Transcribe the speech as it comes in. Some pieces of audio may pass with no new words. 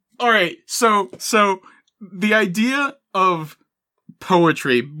Alright, so the idea of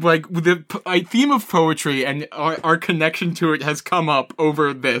poetry, like the theme of poetry and our connection to it has come up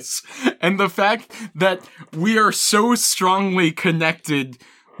over this. And the fact that we are so strongly connected,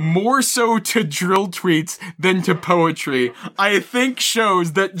 more so to drill tweets than to poetry, I think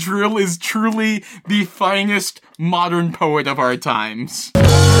shows that drill is truly the finest modern poet of our times. Oh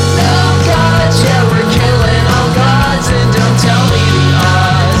gods, yeah, we're killing all gods, and don't tell me the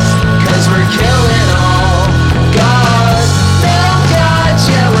odds, 'cause we're killing all gods. Oh gods,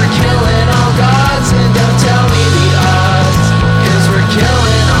 yeah, we're killing all gods, and don't tell me the odds, 'cause we're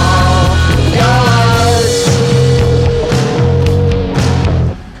killing all gods.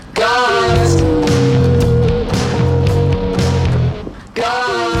 Gods.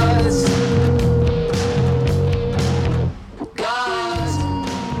 Gods. Gods.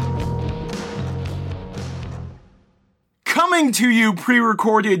 Coming to you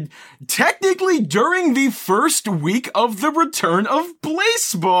pre-recorded technically during the first week of the return of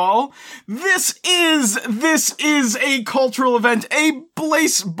Blaseball. This is a cultural event, a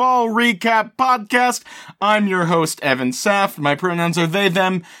Blaseball recap podcast. I'm your host, Evan Saft. My pronouns are they,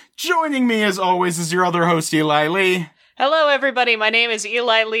 them. Joining me as always is your other host, Eli Lee. Hello, everybody. My name is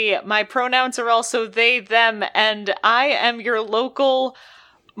Eli Lee. My pronouns are also they, them, and I am your local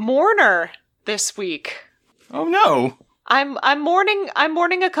mourner this week. Oh no. I'm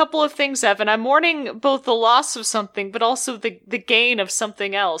mourning a couple of things, Evan. I'm mourning both the loss of something, but also the gain of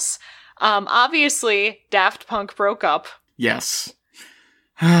something else. Obviously, Daft Punk broke up. Yes.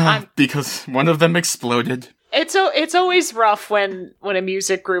 Because one of them exploded. It's always rough when a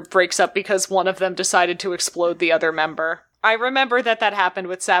music group breaks up because one of them decided to explode the other member. I remember that happened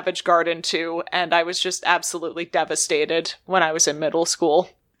with Savage Garden too, and I was just absolutely devastated when I was in middle school.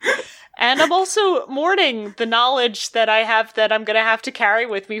 And I'm also mourning the knowledge that I have that I'm going to have to carry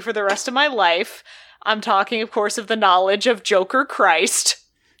with me for the rest of my life. I'm talking, of course, of the knowledge of Joker Christ,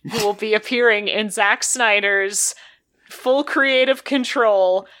 who will be appearing in Zack Snyder's full creative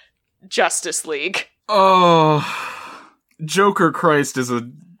control Justice League. Oh, Joker Christ is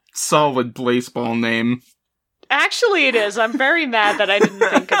a solid Blaseball name. Actually, it is. I'm very mad that I didn't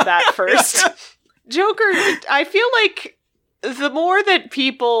think of that first. Joker, I feel like the more that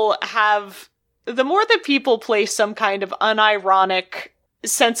people place some kind of unironic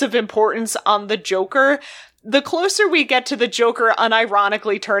sense of importance on the Joker, the closer we get to the Joker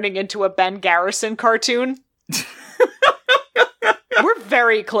unironically turning into a Ben Garrison cartoon. We're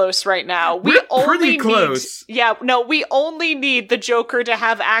very close right now. We're pretty close. We only need the Joker to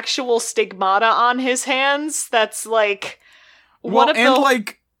have actual stigmata on his hands. That's like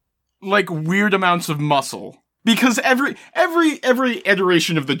like weird amounts of muscle. Because every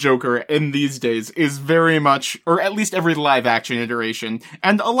iteration of the Joker in these days is very much, or at least every live action iteration,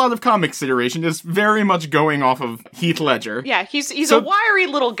 and a lot of comics iteration is very much going off of Heath Ledger. Yeah, he's a wiry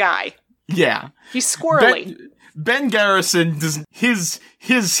little guy. Yeah. He's squirrely. Ben Garrison his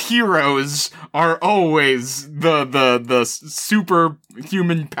heroes are always the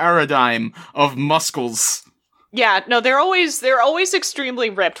superhuman paradigm of muscles. Yeah, no, they're always extremely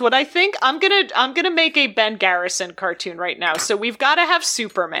ripped. What I think I'm gonna make a Ben Garrison cartoon right now. So we've got to have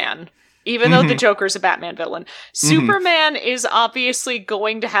Superman, even though the Joker's a Batman villain. Superman is obviously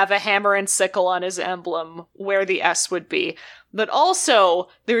going to have a hammer and sickle on his emblem where the S would be, but also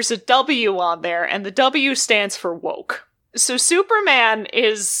there's a W on there, and the W stands for woke. So Superman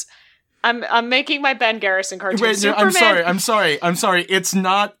is. I'm making my Ben Garrison cartoon. Wait, Superman... I'm sorry. It's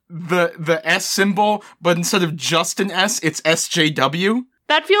not the S symbol, but instead of just an S, it's SJW.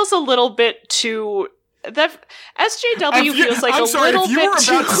 That feels a little bit too... SJW feels like a little bit too... I'm sorry, if you were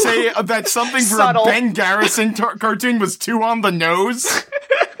about to say that something for subtle. a Ben Garrison cartoon was too on the nose...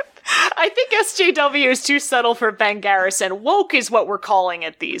 I think SJW is too subtle for Ben Garrison. Woke is what we're calling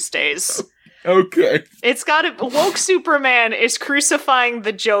it these days. Okay. It's woke Superman is crucifying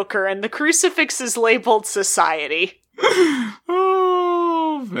the Joker, and the crucifix is labeled society.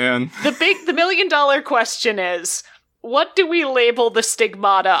 Oh, man. The $1 million question is, what do we label the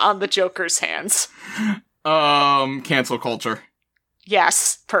stigmata on the Joker's hands? Cancel culture.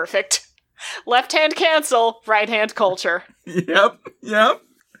 Yes, perfect. Left hand cancel, right hand culture. Yep.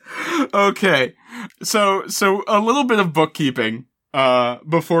 Okay. So a little bit of bookkeeping.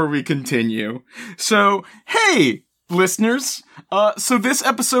 Before we continue. So, hey, listeners. So this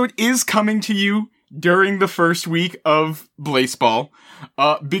episode is coming to you during the first week of Blaseball.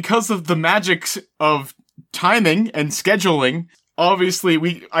 Because of the magic of timing and scheduling,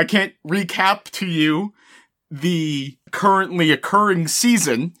 obviously I can't recap to you the currently occurring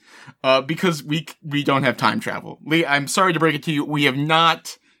season, because we don't have time travel. Lee, I'm sorry to break it to you, we have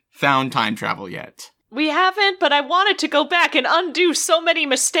not found time travel yet. We haven't, but I wanted to go back and undo so many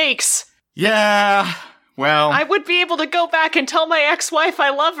mistakes. Yeah, well... I would be able to go back and tell my ex-wife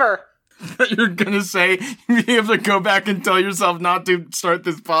I love her. You're gonna say you'd be able to go back and tell yourself not to start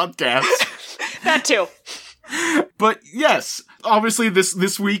this podcast. That too. But yes, obviously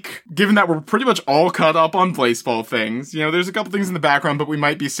this week, given that we're pretty much all caught up on Blaseball things, there's a couple things in the background, but we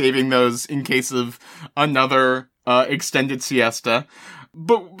might be saving those in case of another extended siesta.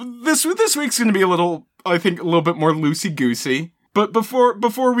 But this week's gonna be a little bit more loosey-goosey. But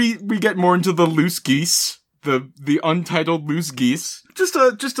before we get more into the loose geese, the untitled loose geese, just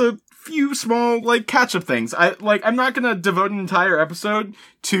a few small, catch-up things. I'm not gonna devote an entire episode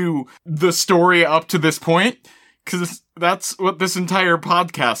to the story up to this point, because that's what this entire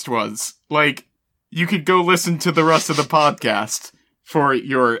podcast was. You could go listen to the rest of the podcast for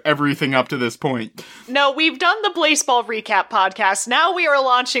your everything up to this point. No, we've done the Blaseball Recap podcast. Now we are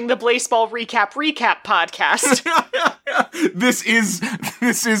launching the Blaseball Recap podcast. This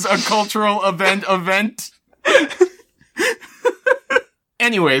is a cultural event.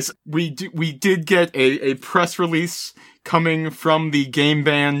 Anyways, we did get a press release coming from the game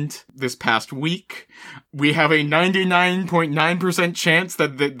band this past week. We have a 99.9% chance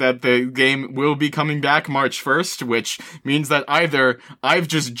that the game will be coming back March 1st, which means that either I've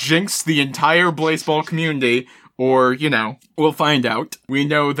just jinxed the entire Blaseball community, or, we'll find out. We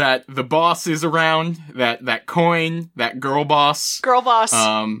know that the boss is around, that coin, that girl boss. Girl boss.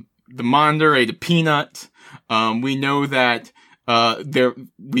 The Monder, Ada Peanut. We know that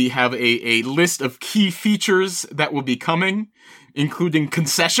we have a list of key features that will be coming, including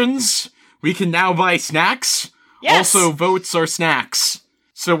concessions. We can now buy snacks. Yes. Also, votes are snacks.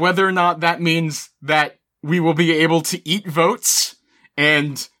 So whether or not that means that we will be able to eat votes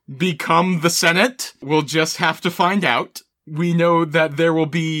and become the Senate, we'll just have to find out. We know that there will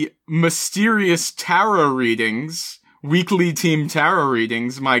be mysterious tarot readings, weekly team tarot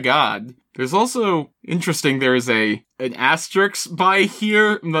readings, my god. There's also, interesting, there's an asterisk by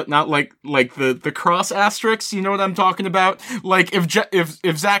here, not like the cross asterisk, you know what I'm talking about?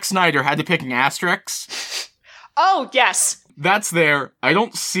 If Zack Snyder had to pick an asterisk. Oh, yes. That's there. I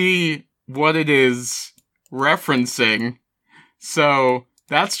don't see what it is referencing. So,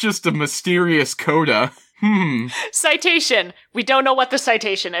 that's just a mysterious coda. Citation. We don't know what the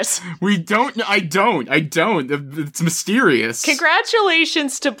citation is. I don't. It's mysterious.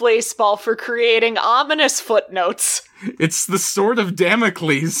 Congratulations to Blaseball for creating ominous footnotes. It's the sword of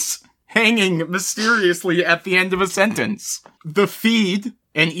Damocles hanging mysteriously at the end of a sentence. The feed,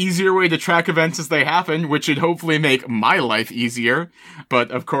 an easier way to track events as they happen, which should hopefully make my life easier.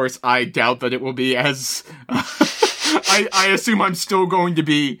 But of course, I doubt that it will be as... I assume I'm still going to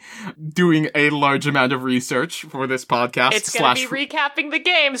be doing a large amount of research for this podcast. It's going to be recapping the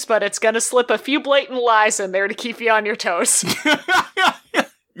games, but it's going to slip a few blatant lies in there to keep you on your toes.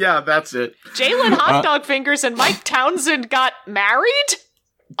 Yeah, that's it. Jalen Hot Dog Fingers and Mike Townsend got married?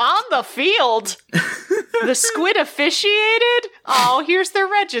 On the field? The squid officiated? Oh, here's their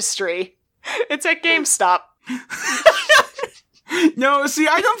registry. It's at GameStop. No, see,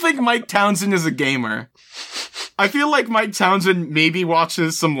 I don't think Mike Townsend is a gamer. I feel like Mike Townsend maybe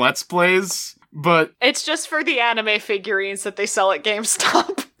watches some Let's Plays, but... It's just for the anime figurines that they sell at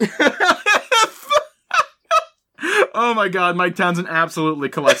GameStop. Oh my god, Mike Townsend absolutely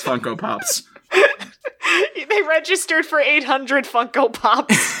collects Funko Pops. They registered for 800 Funko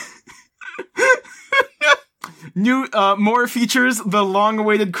Pops. New, more features. The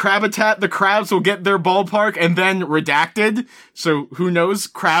long-awaited Crabitat. The crabs will get their ballpark and then redacted. So, who knows?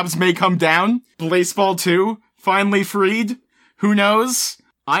 Crabs may come down. Blaseball 2. Finally freed. Who knows?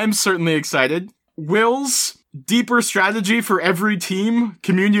 I'm certainly excited. Will's deeper strategy for every team,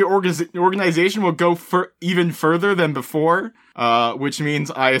 community organization will go even further than before, which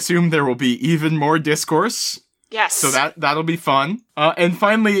means I assume there will be even more discourse. Yes. So that'll be fun. And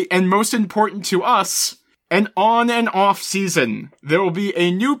finally, and most important to us, an on and off season. There will be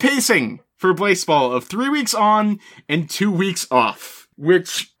a new pacing for Blaseball of 3 weeks on and 2 weeks off,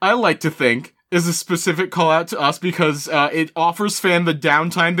 which I like to think is a specific call out to us because it offers fans the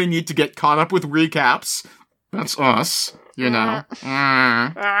downtime they need to get caught up with recaps. That's us, you know.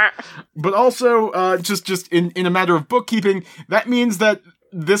 But also, just in a matter of bookkeeping, that means that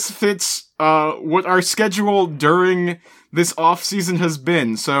this fits what our schedule during this off season has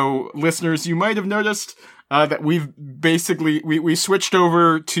been. So, listeners, you might have noticed that we've basically we switched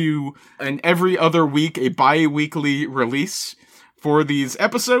over to an every other week, a bi-weekly release for these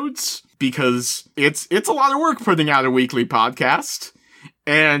episodes, because it's a lot of work putting out a weekly podcast.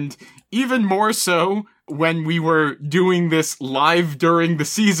 And even more so, when we were doing this live during the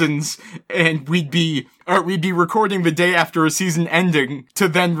seasons, and we'd be recording the day after a season ending to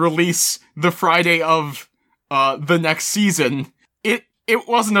then release the Friday of the next season. It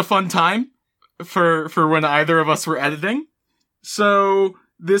wasn't a fun time for when either of us were editing. So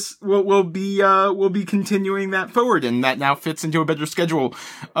this we'll be continuing that forward, and that now fits into a better schedule.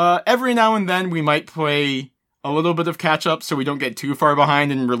 Every now and then we might play a little bit of catch up so we don't get too far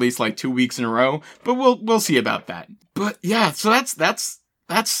behind and release like 2 weeks in a row, but we'll see about that. But yeah, so that's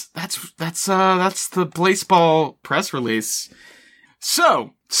the Blaseball press release.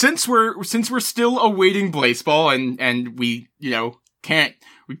 So, since we're still awaiting Blaseball and we, can't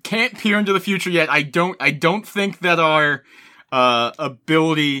peer into the future yet, I don't think that our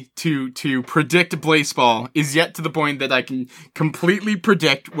ability to predict Blaseball is yet to the point that I can completely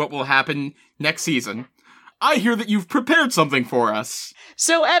predict what will happen next season. I hear that you've prepared something for us.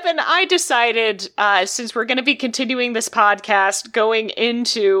 So, Evan, I decided, since we're going to be continuing this podcast going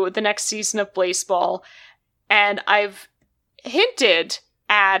into the next season of Blaseball, and I've hinted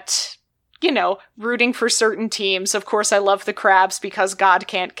at, rooting for certain teams. Of course, I love the Crabs because God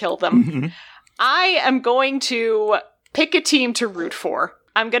can't kill them. Mm-hmm. I am going to pick a team to root for.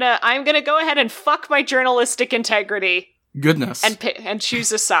 I'm gonna go ahead and fuck my journalistic integrity. Goodness. And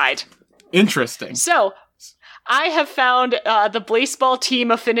choose a side. Interesting. So, I have found the Blaseball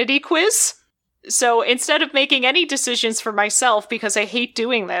Team Affinity Quiz. So instead of making any decisions for myself, because I hate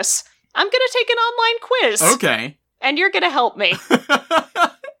doing this, I'm going to take an online quiz. Okay. And you're going to help me.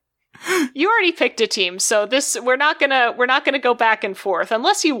 You already picked a team, so we're not gonna go back and forth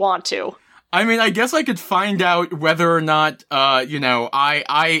unless you want to. I mean, I guess I could find out whether or not, if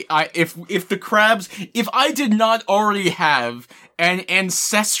the Crabs, if I did not already have an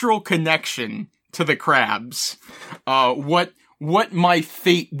ancestral connection to the Crabs, what my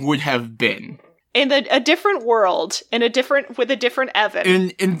fate would have been. In a different world, with a different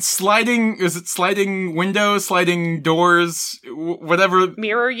Evan. In sliding, is it sliding windows, sliding doors, whatever?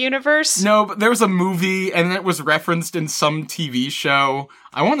 Mirror universe? No, but there was a movie, and it was referenced in some TV show.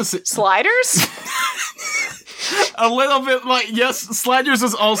 I want to say... Sliders? A little bit like, yes, Sliders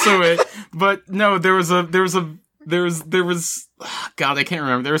was also it, but no, there was, God, I can't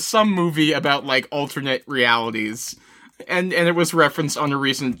remember. There was some movie about, like, alternate realities. And it was referenced on a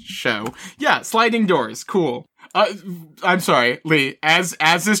recent show. Yeah, sliding doors. Cool. I'm sorry, Lee. As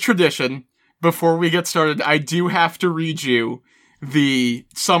is tradition, before we get started, I do have to read you the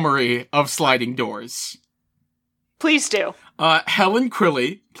summary of Sliding Doors. Please do. Helen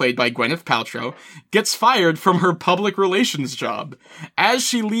Crilly, played by Gwyneth Paltrow, gets fired from her public relations job. As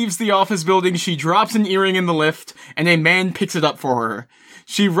she leaves the office building, she drops an earring in the lift, and a man picks it up for her.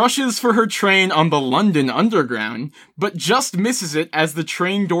 She rushes for her train on the London Underground, but just misses it as the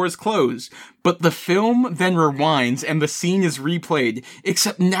train doors close. But the film then rewinds and the scene is replayed,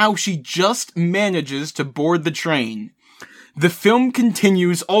 except now she just manages to board the train. The film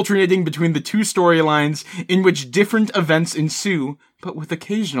continues alternating between the two storylines in which different events ensue, but with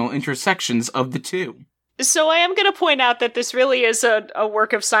occasional intersections of the two. So I am going to point out that this really is a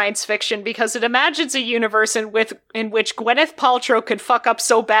work of science fiction because it imagines a universe in which Gwyneth Paltrow could fuck up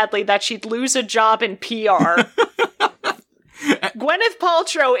so badly that she'd lose a job in PR. Gwyneth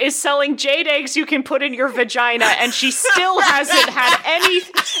Paltrow is selling jade eggs you can put in your vagina, and she still hasn't had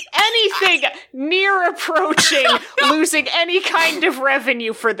anything near approaching losing any kind of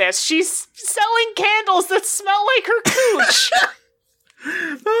revenue for this. She's selling candles that smell like her cooch.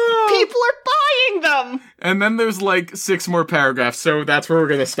 People are buying them! And then there's like 6 more paragraphs, so that's where we're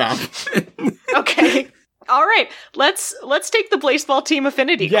gonna stop. Okay. Alright, let's take the Blaseball Team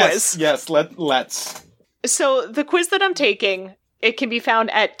Affinity quiz. Yes, let's. So, the quiz that I'm taking, it can be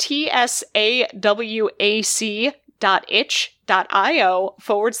found at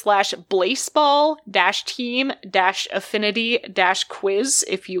tsawac.itch.io/blaseball-team-affinity-quiz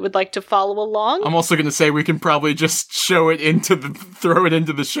if you would like to follow along. I'm also gonna say we can probably just throw it into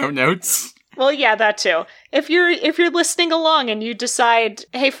the show notes. Well, yeah, that too. If you're listening along and you decide,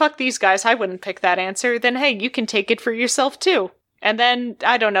 hey, fuck these guys, I wouldn't pick that answer, then hey, you can take it for yourself too. And then,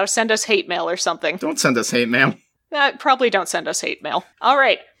 I don't know, send us hate mail or something. Don't send us hate mail. Probably don't send us hate mail.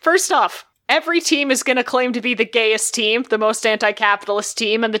 Alright, first off, every team is gonna claim to be the gayest team, the most anti-capitalist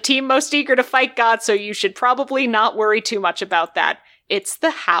team, and the team most eager to fight God, so you should probably not worry too much about that. It's the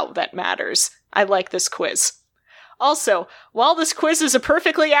how that matters. I like this quiz. Also, while this quiz is a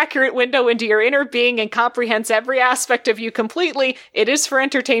perfectly accurate window into your inner being and comprehends every aspect of you completely, it is for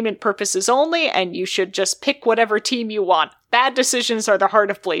entertainment purposes only, and you should just pick whatever team you want. Bad decisions are the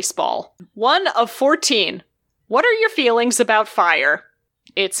heart of Blaseball. 1 of 14. What are your feelings about fire?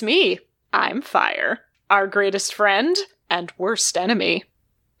 It's me. I'm fire. our greatest friend and worst enemy.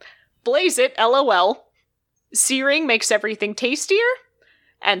 Blaze it, LOL. Searing makes everything tastier,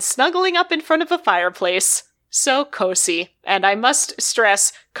 and snuggling up in front of a fireplace. So cozy. And I must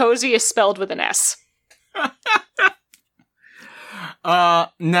stress, cozy is spelled with an S.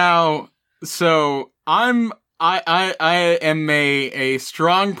 Now, so I am a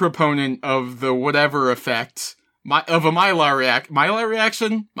strong proponent of the whatever effect of a Mylar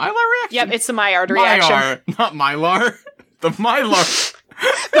reaction. Yep, it's the Maillard reaction. Mylar, not Mylar. The Mylar.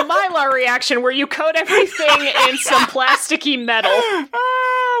 The Mylar reaction where you coat everything in some plasticky metal.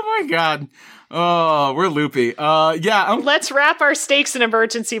 Oh my god. Oh, we're loopy. Yeah. Let's wrap our steaks in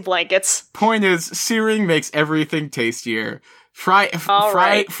emergency blankets. Point is, searing makes everything tastier. Fry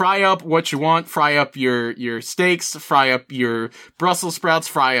up what you want. Fry up your steaks. Fry up your Brussels sprouts.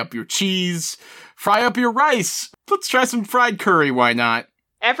 Fry up your cheese. Fry up your rice. Let's try some fried curry. Why not?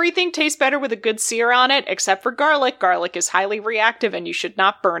 Everything tastes better with a good sear on it, except for garlic. Garlic is highly reactive and you should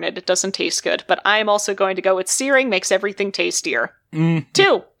not burn it. It doesn't taste good. But I am also going to go with searing makes everything tastier.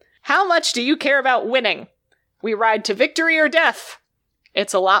 2. How much do you care about winning? We ride to victory or death.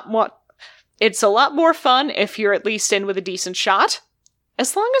 It's a lot more fun if you're at least in with a decent shot.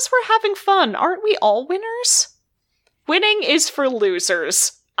 As long as we're having fun, aren't we all winners? Winning is for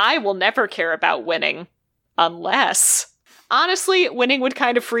losers. I will never care about winning. Unless... Honestly, winning would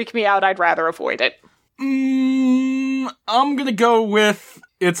kind of freak me out. I'd rather avoid it. I'm gonna go with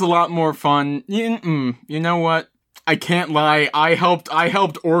it's a lot more fun. You know what? I can't lie. I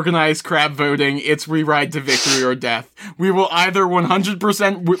helped organize crab voting. It's we ride to victory or death. We will either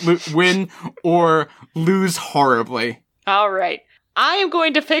 100% win or lose horribly. All right. I am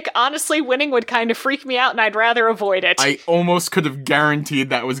going to pick, honestly, winning would kind of freak me out and I'd rather avoid it. I almost could have guaranteed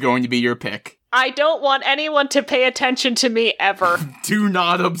that was going to be your pick. I don't want anyone to pay attention to me ever. Do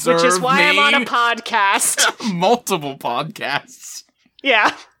not observe me. Which is why I'm on a podcast. Multiple podcasts.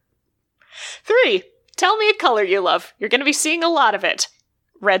 Yeah. 3. Tell me a color you love. You're going to be seeing a lot of it.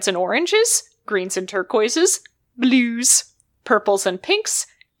 Reds and oranges, greens and turquoises, blues, purples and pinks,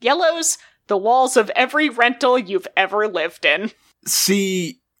 yellows, the walls of every rental you've ever lived in.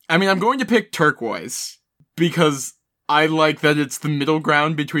 See, I mean, I'm going to pick turquoise because I like that it's the middle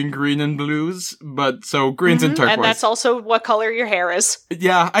ground between green and blues, but so greens and turquoise. And that's also what color your hair is.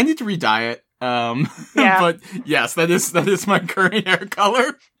 Yeah, I need to re-dye it. Yeah. But yes, that is my current hair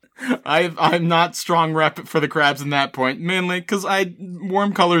color. I'm not strong rep for the crabs in that point, mainly because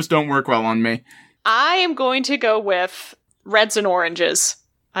warm colors don't work well on me. I am going to go with reds and oranges.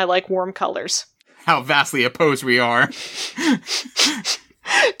 I like warm colors. How vastly opposed we are.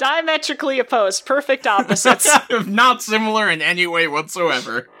 Diametrically opposed, perfect opposites. Not similar in any way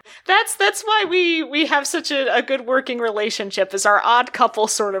whatsoever. That's why we have such a good working relationship, is our odd couple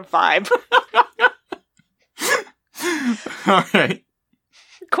sort of vibe. Alright.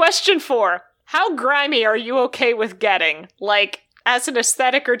 Question 4. How grimy are you okay with getting? Like, as an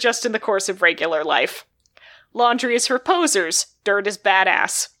aesthetic or just in the course of regular life? Laundry is for posers. Dirt is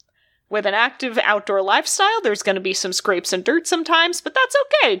badass. With an active outdoor lifestyle, there's going to be some scrapes and dirt sometimes, but that's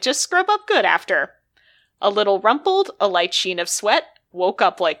okay. Just scrub up good after. A little rumpled, a light sheen of sweat. Woke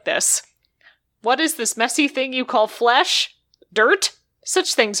up like this. What is this messy thing you call flesh? Dirt?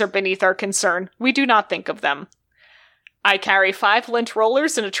 Such things are beneath our concern. We do not think of them. I carry 5 lint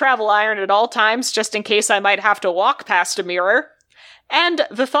rollers and a travel iron at all times, just in case I might have to walk past a mirror. And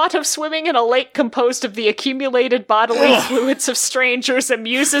the thought of swimming in a lake composed of the accumulated bodily fluids of strangers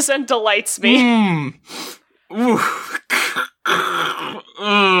amuses and delights me.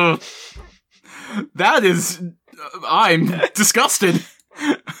 That is... I'm disgusted.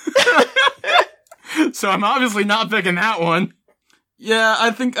 So I'm obviously not picking that one. Yeah, I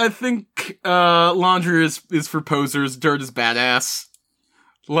think laundry is for posers, dirt is badass.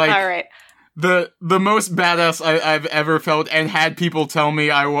 Like, all right. The most badass I've ever felt and had people tell me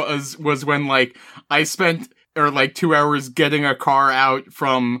I was when, like, I spent 2 hours getting a car out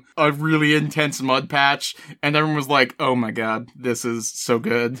from a really intense mud patch, and everyone was like, oh my god, this is so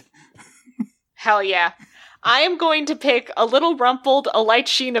good. Hell yeah. I am going to pick a little rumpled, a light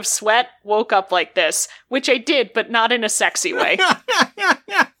sheen of sweat, woke up like this, which I did, but not in a sexy way.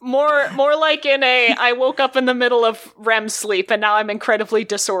 More like in a, I woke up in the middle of REM sleep and now I'm incredibly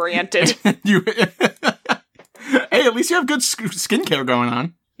disoriented. Hey, at least you have good skincare going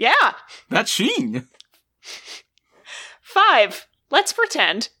on. Yeah. That's sheen. 5. Let's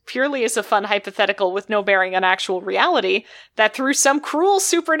pretend, purely as a fun hypothetical with no bearing on actual reality, that through some cruel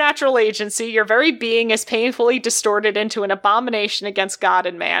supernatural agency, your very being is painfully distorted into an abomination against God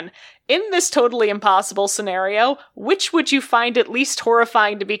and man. In this totally impossible scenario, which would you find at least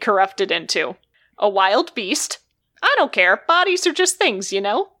horrifying to be corrupted into? A wild beast. I don't care. Bodies are just things, you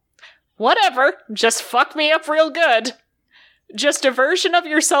know? Whatever. Just fuck me up real good. Just a version of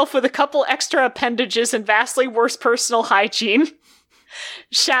yourself with a couple extra appendages and vastly worse personal hygiene.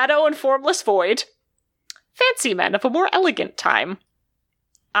 Shadow and formless void. Fancy men of a more elegant time.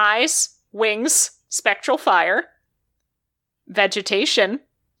 Eyes, wings, spectral fire. Vegetation.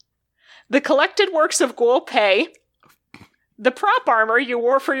 The collected works of Guo Pei. The prop armor you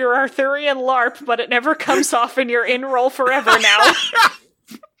wore for your Arthurian LARP, but it never comes off in your in-roll forever now.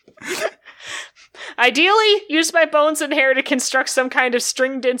 Ideally, use my bones and hair to construct some kind of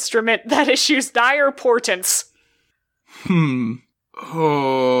stringed instrument that issues dire portents.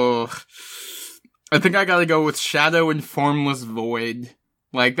 Oh. I think I gotta go with Shadow and Formless Void.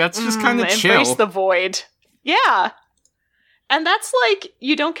 Like, that's just kind of chill. Embrace the void. Yeah. And that's like,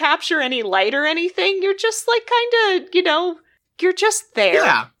 you don't capture any light or anything. You're just like kind of, you know, you're just there.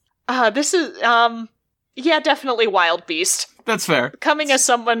 Yeah. This is, yeah, definitely Wild Beast. That's fair. Coming as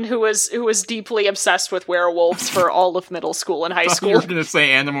someone who was deeply obsessed with werewolves for all of middle school and high school. You were gonna say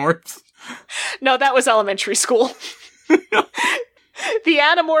Animorphs. No, that was elementary school. The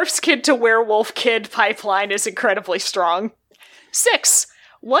Animorphs kid to werewolf kid pipeline is incredibly strong. 6.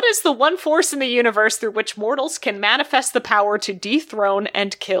 What is the one force in the universe through which mortals can manifest the power to dethrone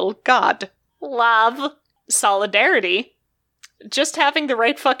and kill God? Love. Solidarity. Just having the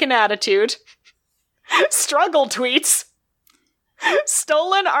right fucking attitude. Struggle tweets.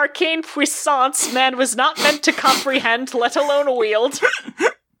 Stolen arcane puissance man was not meant to comprehend, let alone wield.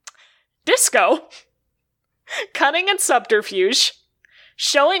 Disco. Cunning and subterfuge.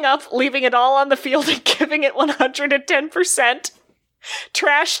 Showing up, leaving it all on the field and giving it 110%.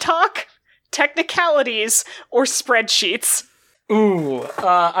 Trash talk, technicalities, or spreadsheets. Ooh,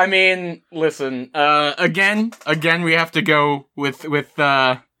 I mean, listen, again, we have to go with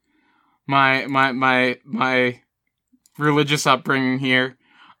my religious upbringing here,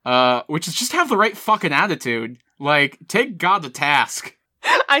 which is just have the right fucking attitude. Like, take God to task.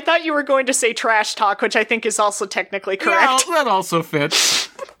 I thought you were going to say trash talk, which I think is also technically correct. Yeah, that also fits.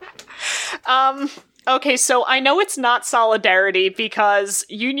 Okay, so I know it's not solidarity because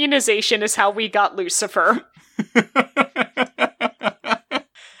unionization is how we got Lucifer.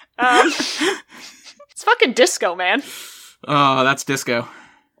 It's fucking disco, man. Oh, that's disco.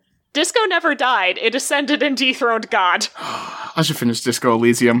 Disco never died. It ascended and dethroned God. I should finish Disco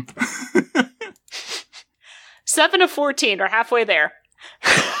Elysium. 7 of 14 are halfway there.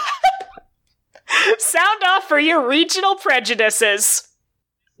 Sound off for your regional prejudices.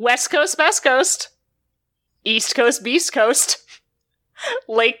 West Coast, Best Coast. East Coast, Beast Coast.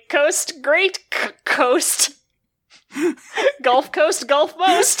 Lake Coast, Great Coast. Gulf Coast, Gulf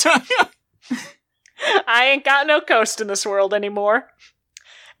Most. I ain't got no coast in this world anymore.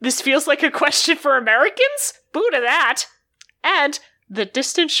 This feels like a question for Americans? Boo to that. And the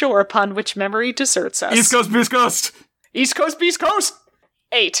distant shore upon which memory deserts us. East Coast, Beast Coast. East Coast, Beast Coast.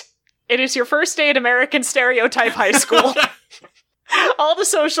 8. It is your first day at American Stereotype High School. All the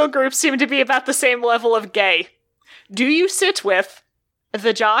social groups seem to be about the same level of gay. Do you sit with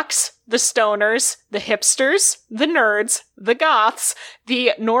the jocks, the stoners, the hipsters, the nerds, the goths,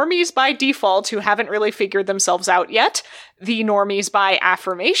 the normies by default who haven't really figured themselves out yet, the normies by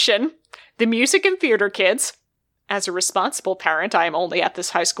affirmation, the music and theater kids? As a responsible parent, I am only at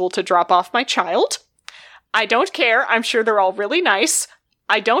this high school to drop off my child. I don't care, I'm sure they're all really nice.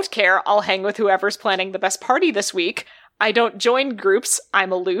 I don't care, I'll hang with whoever's planning the best party this week. I don't join groups,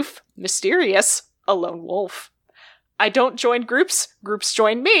 I'm aloof, mysterious, a lone wolf. I don't join groups, groups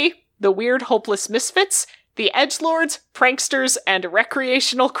join me, the weird hopeless misfits, the edgelords, pranksters, and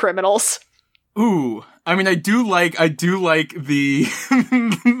recreational criminals. Ooh, I mean, I do like the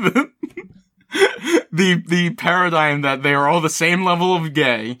the paradigm that they are all the same level of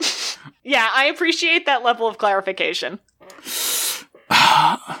gay. Yeah, I appreciate that level of clarification.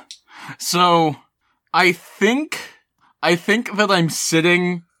 So, I think that I'm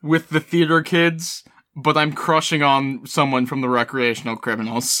sitting with the theater kids, but I'm crushing on someone from the recreational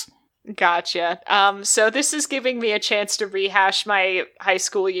criminals. Gotcha. So this is giving me a chance to rehash my high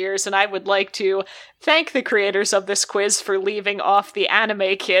school years, and I would like to thank the creators of this quiz for leaving off the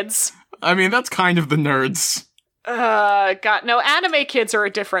anime kids. I mean, that's kind of the nerds. God, no, anime kids are a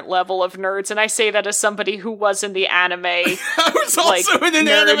different level of nerds, and I say that as somebody who was in the anime. I was also in an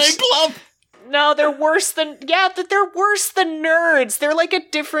anime club! No, they're worse than nerds. They're like a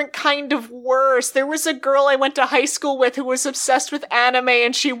different kind of worse. There was a girl I went to high school with who was obsessed with anime,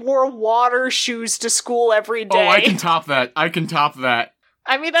 and she wore water shoes to school every day. Oh, I can top that.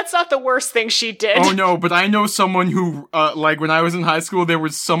 I mean, that's not the worst thing she did. Oh no, but I know someone who, like, when I was in high school, there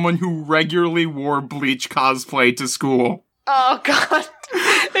was someone who regularly wore Bleach cosplay to school. Oh, God.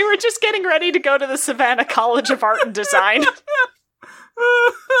 They were just getting ready to go to the Savannah College of Art and Design.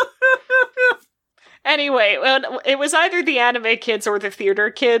 Anyway, it was either the anime kids or the theater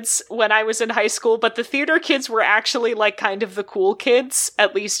kids when I was in high school, but the theater kids were actually, like, kind of the cool kids,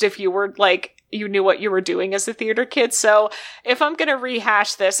 at least if you were, like, you knew what you were doing as a theater kid. So if I'm gonna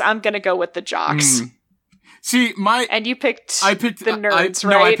rehash this, I'm gonna go with the jocks. See, and you picked the nerds, right?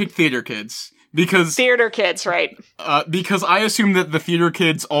 No, I picked theater kids. Because theater kids, right? Because I assume that the theater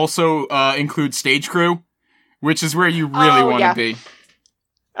kids also include stage crew, which is where you really want to be.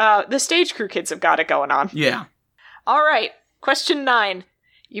 The stage crew kids have got it going on. Yeah. All right. Question 9.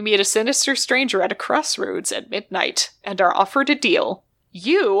 You meet a sinister stranger at a crossroads at midnight and are offered a deal.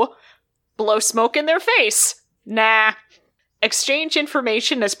 You blow smoke in their face. Nah. Exchange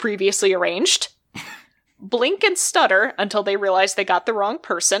information as previously arranged. Blink and stutter until they realize they got the wrong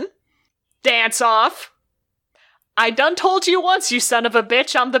person. Dance off. I done told you once, you son of a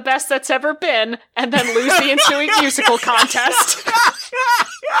bitch, I'm the best that's ever been, and then lose the ensuing musical contest.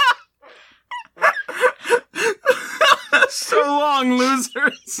 So long,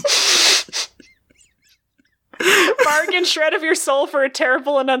 losers. Bargain shred of your soul for a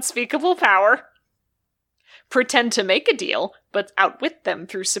terrible and unspeakable power. Pretend to make a deal, but outwit them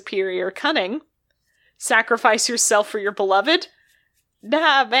through superior cunning. Sacrifice yourself for your beloved.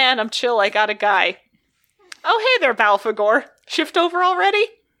 Nah, man, I'm chill, I got a guy. Oh, hey there, Balfagor. Shift over already?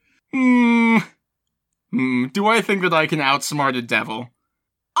 Do I think that I can outsmart a devil?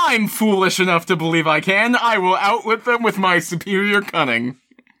 I'm foolish enough to believe I can. I will outwit them with my superior cunning.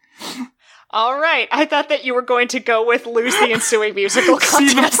 All right, I thought that you were going to go with lose the ensuing musical contest.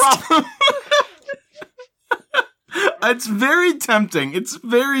 See the problem? It's very tempting. It's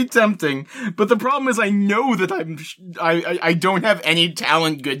very tempting. But the problem is I know that I don't have any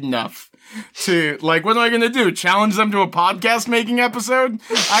talent good enough to, like, what am I going to do? Challenge them to a podcast making episode?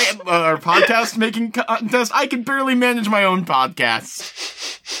 Or podcast making contest? I can barely manage my own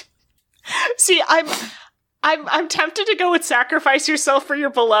podcast. See, I'm tempted to go with sacrifice yourself for your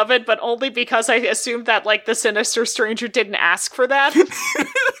beloved, but only because I assumed that, like, the sinister stranger didn't ask for that.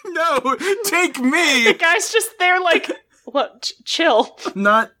 No, take me! The guy's just there like, what, chill.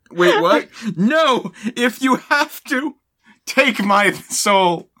 Wait, what? No, if you have to, take my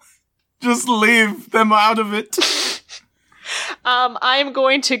soul. Just leave them out of it. I'm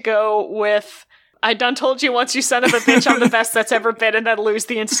going to go with I done told you once, you son of a bitch, I'm the best that's ever been, and then lose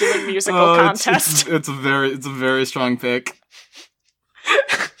the ensuing musical contest. It's a very strong pick.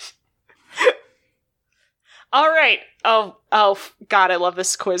 All right. Oh, God, I love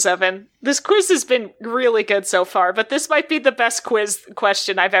this quiz, Evan. This quiz has been really good so far, but this might be the best quiz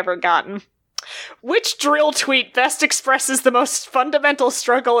question I've ever gotten. Which drill tweet best expresses the most fundamental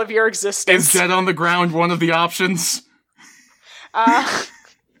struggle of your existence? Is dead on the ground one of the options?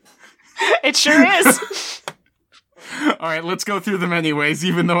 It sure is. Alright, let's go through them anyways,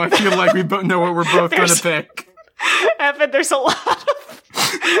 even though I feel like we know what we're both gonna pick. Evan, there's a lot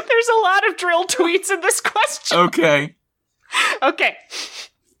of drill tweets in this question. Okay. Okay.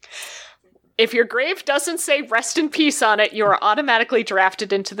 If your grave doesn't say rest in peace on it, you are automatically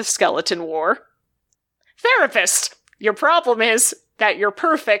drafted into the skeleton war. Therapist. Your problem is that you're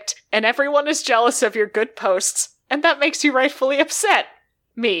perfect and everyone is jealous of your good posts, and that makes you rightfully upset.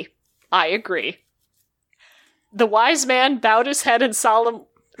 Me. I agree. The wise man bowed his head solemnly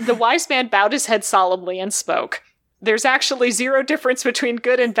and spoke. There's actually zero difference between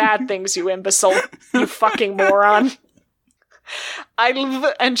good and bad things, you imbecile. You fucking moron. I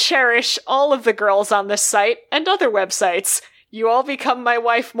love and cherish all of the girls on this site and other websites. You all become my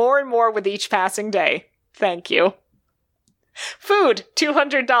wife more and more with each passing day. Thank you. Food,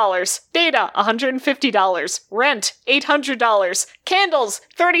 $200. Data, $150. Rent, $800. Candles,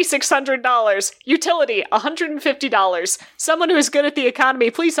 $3,600. Utility, $150. Someone who is good at the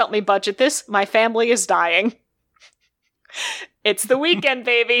economy, please help me budget this. My family is dying. It's the weekend,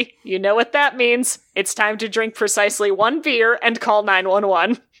 baby. You know what that means. It's time to drink precisely one beer and call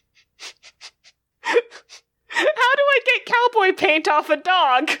 911. How do I get cowboy paint off a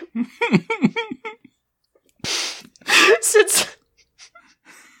dog? Since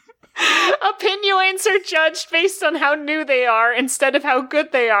opinions are judged based on how new they are instead of how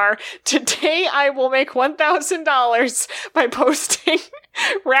good they are, today I will make $1,000 by posting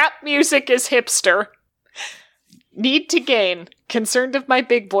rap music is hipster. Need to gain. Concerned of my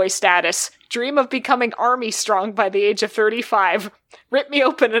big boy status. Dream of becoming army strong by the age of 35. Rip me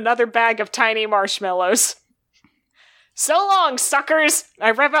open another bag of tiny marshmallows. So long, suckers!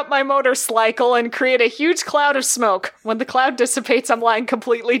 I rev up my motorcycle and create a huge cloud of smoke. When the cloud dissipates, I'm lying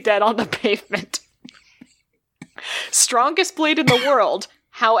completely dead on the pavement. Strongest blade in the world.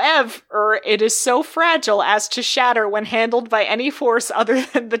 However, it is so fragile as to shatter when handled by any force other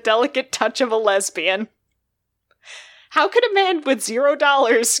than the delicate touch of a lesbian. How could a man with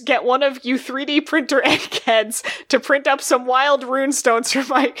 $0 get one of you 3D printer eggheads to print up some wild runestones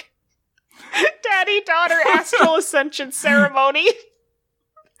for my daddy-daughter astral ascension ceremony?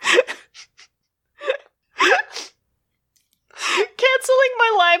 Canceling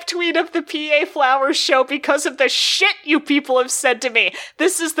my live tweet of the PA Flowers show because of the shit you people have said to me.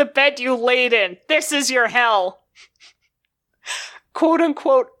 This is the bed you laid in. This is your hell.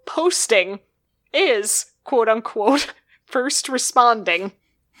 Quote-unquote posting is, quote-unquote, first responding.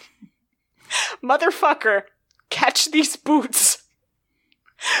 Motherfucker, catch these boots.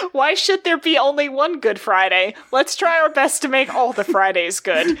 Why should there be only one Good Friday? Let's try our best to make all the Fridays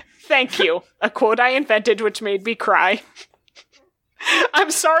good. Thank you. A quote I invented which made me cry. I'm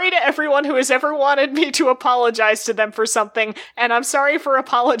sorry to everyone who has ever wanted me to apologize to them for something, and I'm sorry for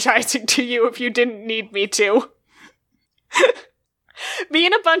apologizing to you if you didn't need me to. Me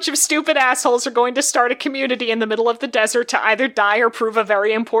and a bunch of stupid assholes are going to start a community in the middle of the desert to either die or prove a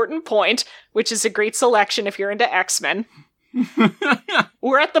very important point, which is a great selection if you're into X-Men.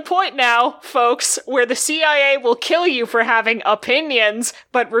 We're at the point now, folks, where the CIA will kill you for having opinions,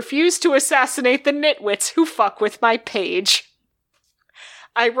 but refuse to assassinate the nitwits who fuck with my page.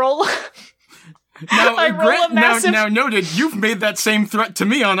 I roll a massive... Now noted, you've made that same threat to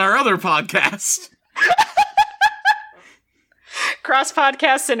me on our other podcast.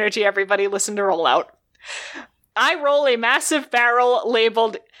 Cross-podcast synergy, everybody. Listen to Rollout. I roll a massive barrel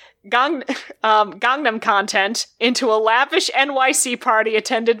labeled Gangnam content into a lavish NYC party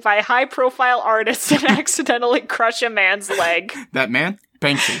attended by high-profile artists and accidentally crush a man's leg. That man?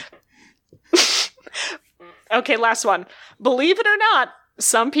 Banksy. Okay, last one. Believe it or not,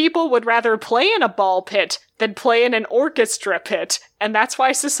 some people would rather play in a ball pit than play in an orchestra pit, and that's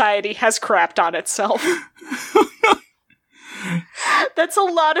why society has crapped on itself. That's a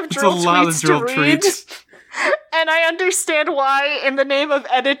lot of drill tweets to read. And I understand why, in the name of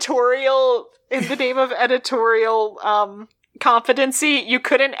editorial competency, you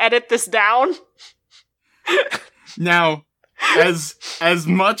couldn't edit this down. Now, as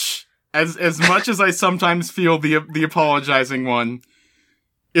much as I sometimes feel the apologizing one,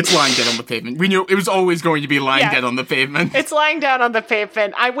 it's lying dead on the pavement. We knew it was always going to be lying dead on the pavement. It's lying down on the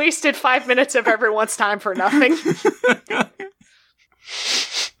pavement. I wasted 5 minutes of everyone's time for nothing.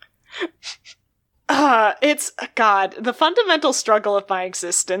 It's, God, the fundamental struggle of my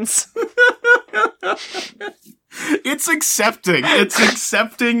existence. It's accepting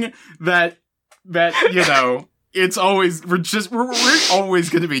that, you know, it's always, we're always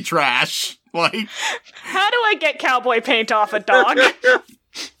gonna be trash. Like, how do I get cowboy paint off a dog?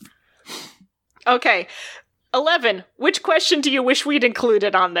 Okay. 11. Which question do you wish we'd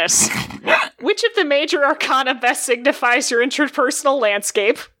included on this? Which of the major arcana best signifies your interpersonal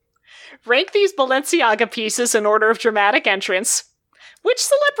landscape? Rank these Balenciaga pieces in order of dramatic entrance. Which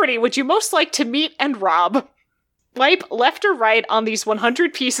celebrity would you most like to meet and rob? Wipe left or right on these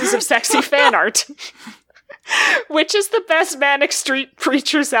 100 pieces of sexy fan art. Which is the best Manic Street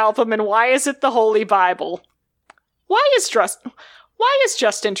Preachers album and why is it the Holy Bible? Why is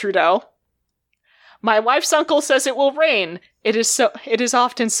Justin Trudeau? My wife's uncle says it will rain. It is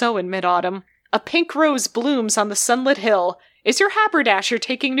often so in mid-autumn. A pink rose blooms on the sunlit hill. Is your haberdasher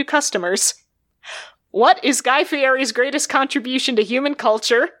taking new customers? What is Guy Fieri's greatest contribution to human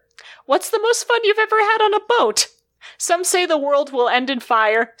culture? What's the most fun you've ever had on a boat? Some say the world will end in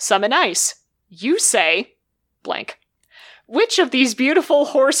fire, some in ice. You say... blank. Which of these beautiful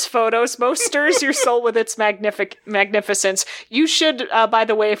horse photos most stirs your soul with its magnificence? You should, by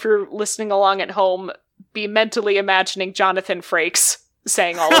the way, if you're listening along at home, be mentally imagining Jonathan Frakes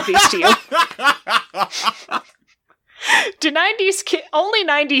saying all of these to you. Only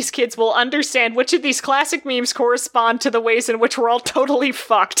 90s kids will understand which of these classic memes correspond to the ways in which we're all totally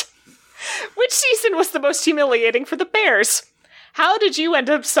fucked. Which season was the most humiliating for the Bears? How did you end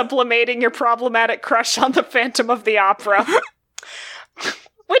up sublimating your problematic crush on the Phantom of the Opera?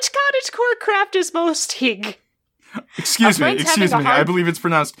 Which cottagecore craft is most hig? Excuse me, I believe it's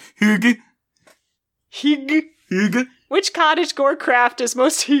pronounced hig. Hig. Which cottagecore craft is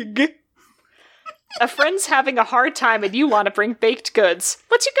most hig? A friend's having a hard time and you want to bring baked goods.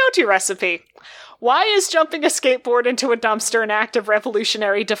 What's your go-to recipe? Why is jumping a skateboard into a dumpster an act of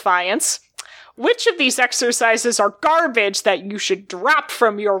revolutionary defiance? Which of these exercises are garbage that you should drop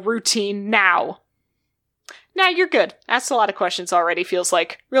from your routine now? Nah, you're good. Asked a lot of questions already, feels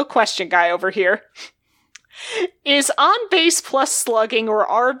like. Real question guy over here. Is on-base plus slugging or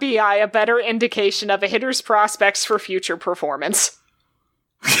RBI a better indication of a hitter's prospects for future performance?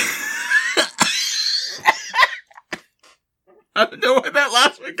 I don't know why that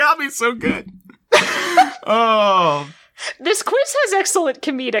last one got me so good. Oh. This quiz has excellent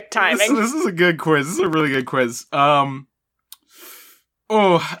comedic timing. This is a good quiz. This is a really good quiz. As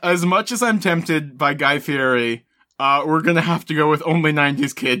much as I'm tempted by Guy Fieri, we're gonna have to go with Only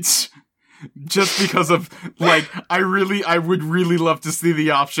 90s Kids. Just because of, like, I would really love to see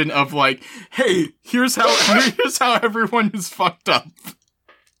the option of, like, hey, here's how everyone is fucked up.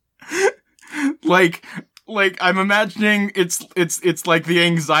 Like, I'm imagining it's like the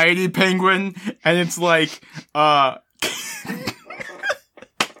anxiety penguin, and it's like,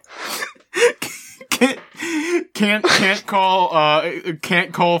 can't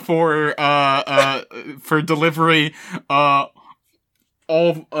call for delivery,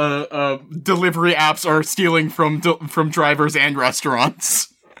 all delivery apps are stealing from drivers and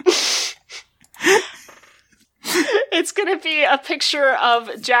restaurants. It's gonna be a picture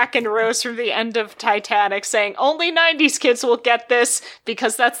of Jack and Rose from the end of Titanic saying, only 90s kids will get this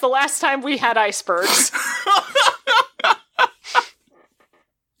because that's the last time we had icebergs.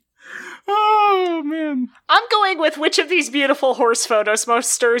 Oh, man. I'm going with which of these beautiful horse photos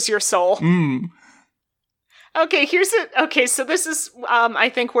most stirs your soul. Okay, so this is, I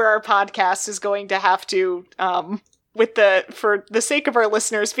think where our podcast is going to have to, for the sake of our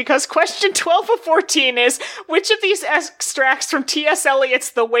listeners, because question 12 of 14 is, which of these extracts from T.S.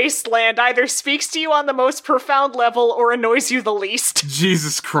 Eliot's The Wasteland either speaks to you on the most profound level or annoys you the least?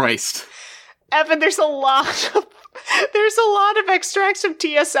 Jesus Christ. Evan, there's a lot of extracts from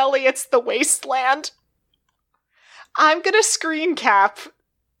T.S. Eliot's The Wasteland. I'm gonna screen cap,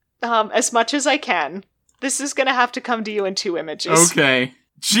 as much as I can. This is gonna have to come to you in 2 images. Okay.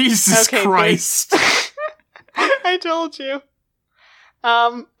 Jesus Christ. I told you.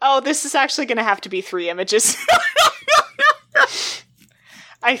 This is actually gonna have to be 3 images.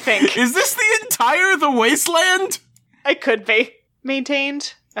 I think. Is this the entire The Wasteland? It could be.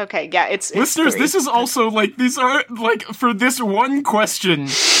 Maintained? Okay, yeah, it's Listeners, 3. this is also, like, these are, like, for this one question,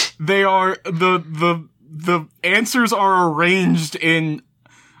 they are, the answers are arranged in,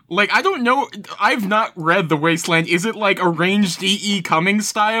 like, I don't know, I've not read The Wasteland. Is it, like, arranged E.E. Cummings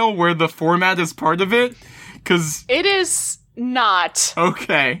style, where the format is part of it? 'Cause... It is not.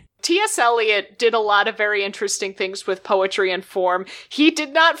 Okay. T.S. Eliot did a lot of very interesting things with poetry and form. He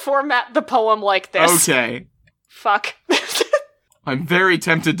did not format the poem like this. Okay. Fuck. I'm very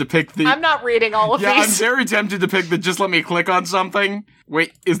tempted to pick the... I'm not reading all of Yeah, these. I'm very tempted to pick the just let me click on something.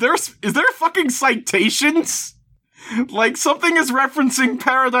 Wait, is there fucking citations? Like, something is referencing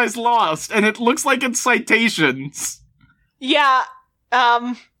Paradise Lost, and it looks like it's citations. Yeah,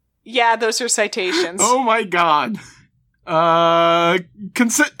 those are citations. Oh my god.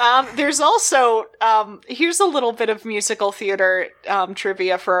 There's also, here's a little bit of musical theater,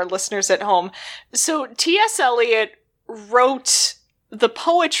 trivia for our listeners at home. So, T.S. Eliot wrote the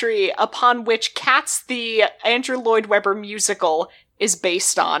poetry upon which Cats, the Andrew Lloyd Webber musical, is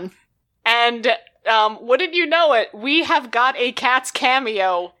based on. And, wouldn't you know it, we have got a Cats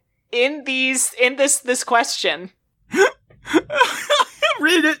cameo in this question.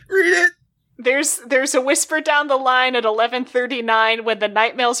 Read it! There's a whisper down the line at 11:39 when the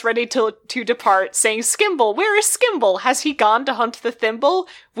night mail's ready to depart, saying, "Skimble, where is Skimble? Has he gone to hunt the thimble?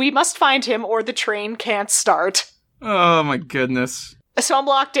 We must find him or the train can't start." Oh my goodness. So I'm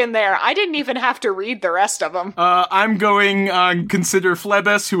locked in there. I didn't even have to read the rest of them. I'm going, consider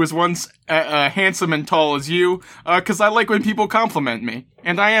Phlebas, who was once, handsome and tall as you, 'cause I like when people compliment me.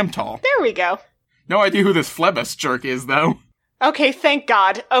 And I am tall. There we go. No idea who this Phlebas jerk is, though. Okay, thank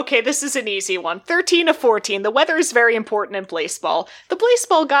God. Okay, this is an easy one. 13 of 14. The weather is very important in Blaseball. The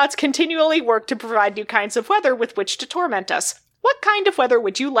Blaseball gods continually work to provide new kinds of weather with which to torment us. What kind of weather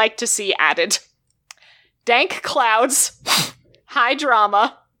would you like to see added? Dank clouds. High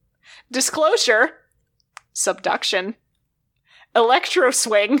drama. Disclosure. Subduction. Electro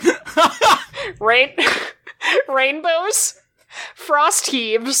swing. Rainbows. Frost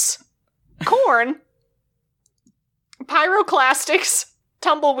heaves. Corn. Pyroclastics,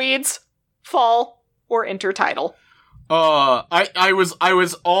 tumbleweeds, fall, or intertidal. I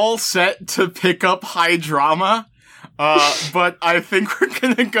was all set to pick up high drama, but I think we're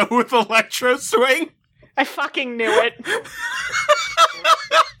gonna go with electro swing. I fucking knew it.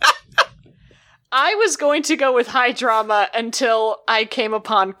 I was going to go with high drama until I came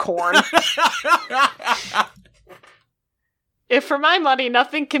upon corn. If for my money,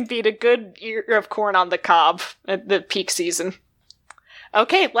 nothing can beat a good ear of corn on the cob at the peak season.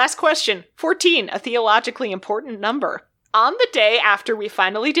 Okay, last question. 14, a theologically important number. On the day after we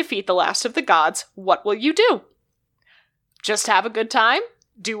finally defeat the last of the gods, what will you do? Just have a good time?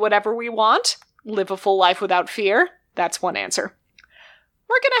 Do whatever we want? Live a full life without fear? That's one answer.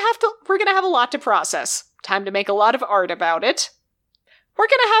 We're gonna have a lot to process. Time to make a lot of art about it. We're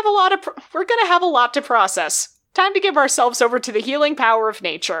gonna have a lot to process. Time to give ourselves over to the healing power of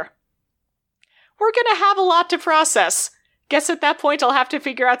nature. We're gonna have a lot to process. Guess at that point I'll have to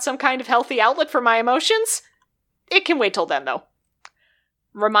figure out some kind of healthy outlet for my emotions? It can wait till then, though.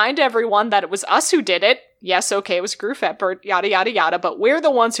 Remind everyone that it was us who did it. Yes, okay, it was a group effort, yada yada yada, but we're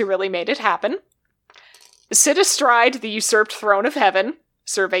the ones who really made it happen. Sit astride the usurped throne of heaven.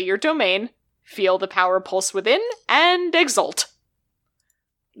 Survey your domain. Feel the power pulse within, and exult.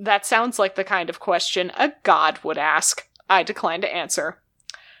 That sounds like the kind of question a god would ask. I decline to answer.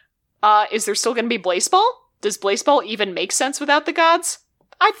 Is there still going to be Blaseball? Does Blaseball even make sense without the gods?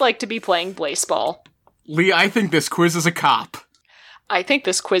 I'd like to be playing Blaseball. Lee, I think this quiz is a cop. I think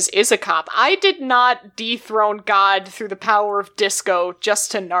this quiz is a cop. I did not dethrone God through the power of disco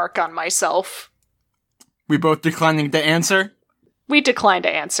just to narc on myself. We both declining to answer? We decline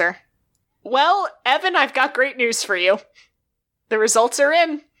to answer. Well, Evan, I've got great news for you. The results are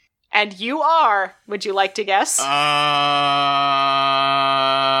in. And you are, would you like to guess?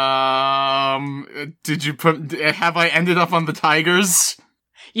 Did you have I ended up on the Tigers?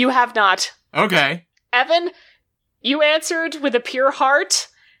 You have not. Okay. Evan, you answered with a pure heart,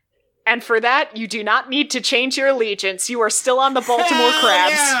 and for that, you do not need to change your allegiance. You are still on the Baltimore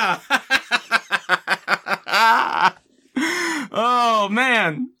Crabs. Yeah! Oh,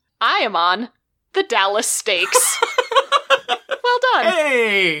 man. I am on the Dallas Steaks. Well done.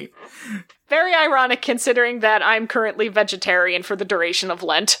 Hey! Very ironic considering that I'm currently vegetarian for the duration of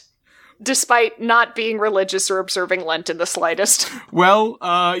Lent, despite not being religious or observing Lent in the slightest. Well,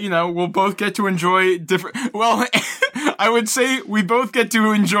 we'll both get to enjoy different... Well, I would say we both get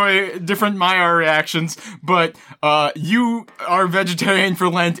to enjoy different Maiar reactions, but you are vegetarian for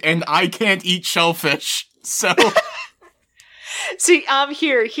Lent, and I can't eat shellfish, so... See,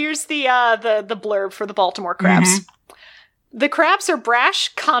 here's the blurb for the Baltimore Crabs. Mm-hmm. The Crabs are brash,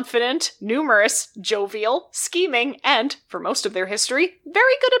 confident, numerous, jovial, scheming, and, for most of their history,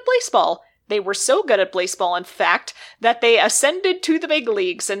 very good at baseball. They were so good at baseball, in fact, that they ascended to the big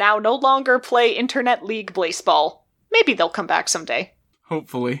leagues and now no longer play Internet League baseball. Maybe they'll come back someday.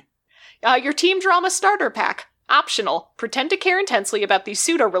 Hopefully. Your team drama starter pack. Optional. Pretend to care intensely about these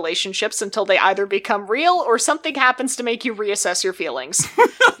pseudo-relationships until they either become real or something happens to make you reassess your feelings.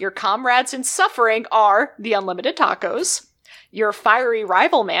 Your comrades in suffering are the Unlimited Tacos. Your fiery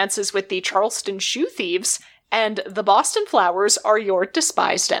rivalmance is with the Charleston Shoe Thieves, and the Boston Flowers are your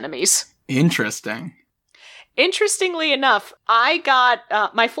despised enemies. Interesting. Interestingly enough, I got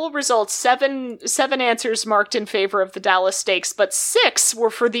my full results, seven answers marked in favor of the Dallas Steaks, but 6 were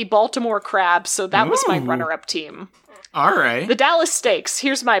for the Baltimore Crabs, so that was my runner-up team. All right. The Dallas Steaks,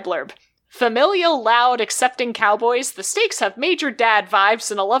 here's my blurb. Familial, loud, accepting cowboys, the Steaks have major dad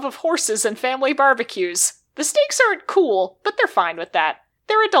vibes and a love of horses and family barbecues. The Steaks aren't cool, but they're fine with that.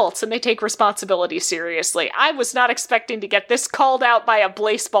 They're adults and they take responsibility seriously. I was not expecting to get this called out by a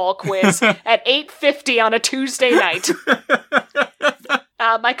Blaseball quiz at 8:50 on a Tuesday night.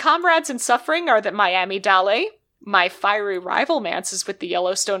 My comrades in suffering are the Miami Dale, my fiery rivalmance is with the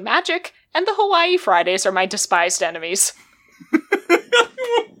Yellowstone Magic, and the Hawaii Fridays are my despised enemies.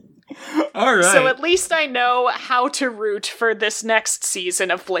 All right. So at least I know how to root for this next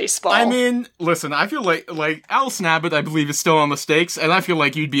season of Blaseball. I mean, listen, I feel like Allison Abbott, I believe, is still on the Stakes, and I feel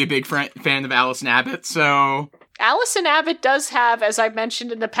like you'd be a big fan of Allison Abbott, so... Allison Abbott does have, as I've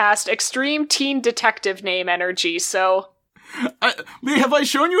mentioned in the past, extreme teen detective name energy, so... Lee, have I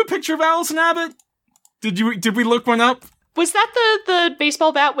shown you a picture of Allison Abbott? Did we look one up? Was that the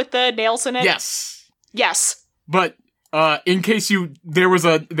baseball bat with the nails in it? Yes. Yes. But... in case there was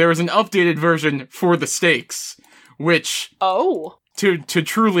an updated version for the Stakes, which to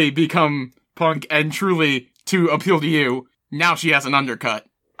truly become punk and truly to appeal to you, now she has an undercut.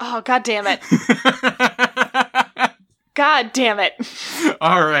 Oh, god damn it. God damn it.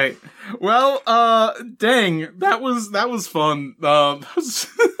 All right. Well, dang, that was fun. I'm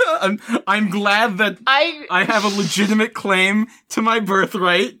glad that I have a legitimate claim to my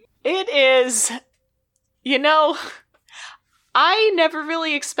birthright. It is, I never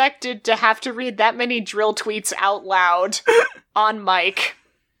really expected to have to read that many drill tweets out loud on mic.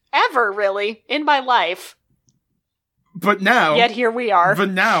 Ever, really, in my life. But now, Yet here we are.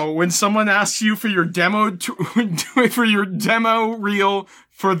 But now, when someone asks you for your demo reel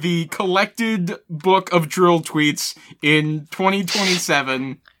for the collected book of drill tweets in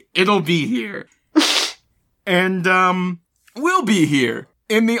 2027, it'll be here. And, we'll be here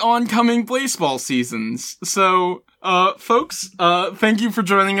in the oncoming baseball seasons. So, folks, thank you for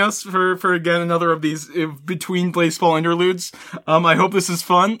joining us for again another of these between baseball interludes. I hope this is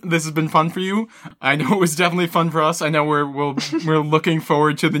fun. This has been fun for you. I know it was definitely fun for us. I know we're looking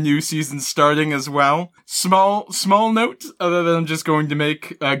forward to the new season starting as well. Small note that I'm just going to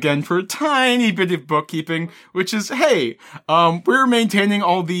make again for a tiny bit of bookkeeping, which is, hey, we're maintaining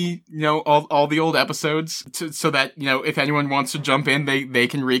all the all the old episodes so that if anyone wants to jump in, they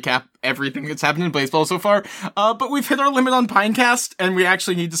can recap everything that's happened in baseball so far. But we've hit our limit on Pinecast, and we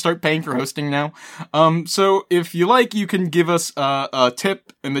actually need to start paying for hosting now. So if you like, you can give us a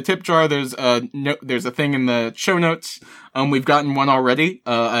tip in the tip jar. There's a thing in the show notes. We've gotten one already.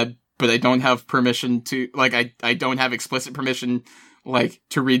 But I don't have permission to, I don't have explicit permission,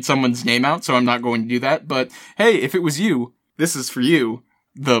 to read someone's name out, so I'm not going to do that. But hey, if it was you, this is for you,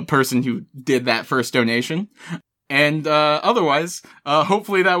 the person who did that first donation. And, otherwise,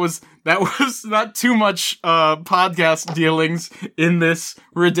 hopefully that was not too much, podcast dealings in this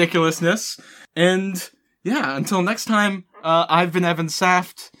ridiculousness. And, yeah, until next time, I've been Evan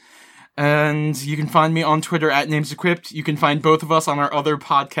Saft, and you can find me on Twitter at NamesEquipped. You can find both of us on our other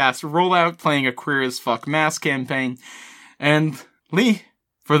podcast, Rollout, playing a Queer as Fuck mass campaign. And, Lee,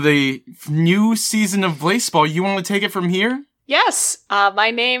 for the new season of baseball, you want to take it from here? Yes,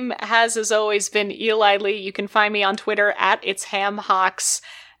 my name has, as always, been Eli Lee. You can find me on Twitter at itshamhawks.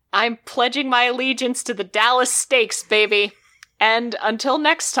 I'm pledging my allegiance to the Dallas Stakes, baby. And until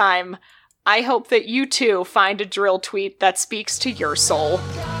next time, I hope that you too find a drill tweet that speaks to your soul.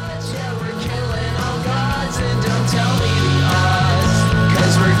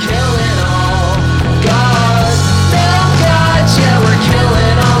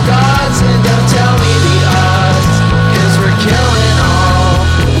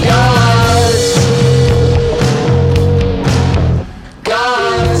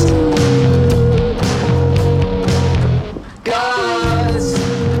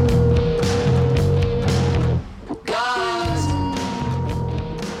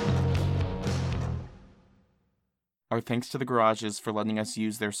 Our thanks to the Garages for letting us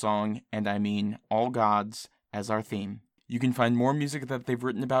use their song, and I mean All Gods, as our theme. You can find more music that they've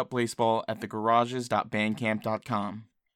written about baseball at thegarages.bandcamp.com.